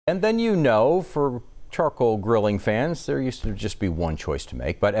And then for charcoal grilling fans, there used to just be one choice to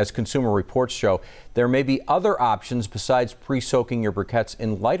make. But as Consumer Reports show, there may be other options besides pre-soaking your briquettes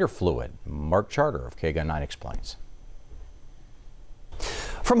in lighter fluid. Mark Charter of KGUN 9 explains.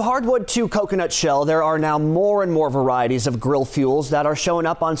 From hardwood to coconut shell, there are now more and more varieties of grill fuels that are showing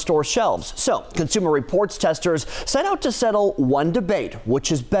up on store shelves. So, Consumer Reports testers set out to settle one debate: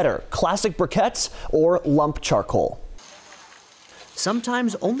 which is better, classic briquettes or lump charcoal?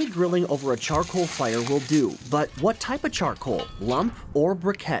 Sometimes only grilling over a charcoal fire will do, but what type of charcoal, lump or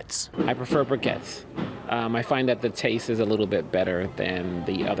briquettes? I prefer briquettes. I find that the taste is a little bit better than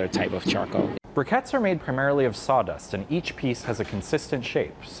the other type of charcoal. Briquettes are made primarily of sawdust, and each piece has a consistent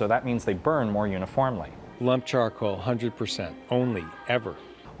shape, so that means they burn more uniformly. Lump charcoal, 100%, only, ever.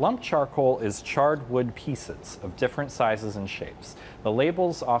 Lump charcoal is charred wood pieces of different sizes and shapes. The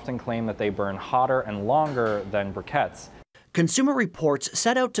labels often claim that they burn hotter and longer than briquettes. Consumer Reports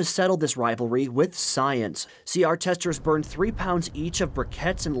set out to settle this rivalry with science. CR testers burned 3 pounds each of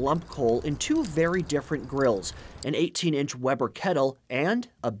briquettes and lump coal in 2 very different grills, an 18-inch Weber kettle and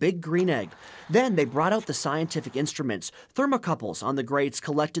a big green egg. Then they brought out the scientific instruments. Thermocouples on the grates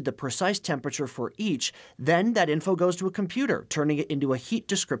collected the precise temperature for each. Then that info goes to a computer, turning it into a heat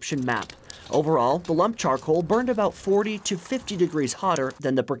description map. Overall, the lump charcoal burned about 40 to 50 degrees hotter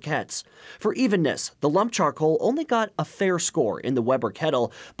than the briquettes. For evenness, the lump charcoal only got a fair score in the Weber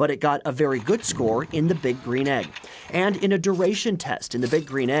kettle, but it got a very good score in the big green egg. And in a duration test in the big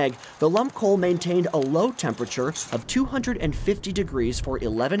green egg, the lump coal maintained a low temperature of 250 degrees for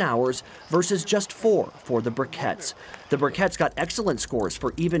 11 hours versus just 4 for the briquettes. The briquettes got excellent scores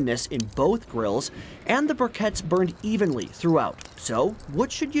for evenness in both grills, and the briquettes burned evenly throughout. So,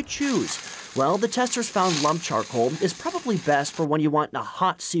 what should you choose? Well, the testers found lump charcoal is probably best for when you want a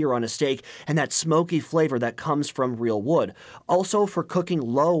hot sear on a steak and that smoky flavor that comes from real wood. Also for cooking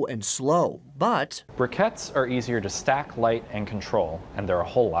low and slow, but Briquettes are easier to stack, light, and control, and they're a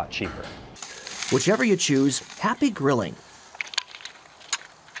whole lot cheaper. Whichever you choose, happy grilling.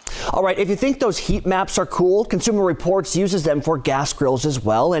 All right, if you think those heat maps are cool, Consumer Reports uses them for gas grills as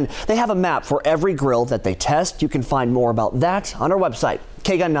well, and they have a map for every grill that they test. You can find more about that on our website,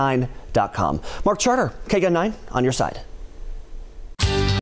 kgun9.com. Mark Charter, KGUN 9, on your side.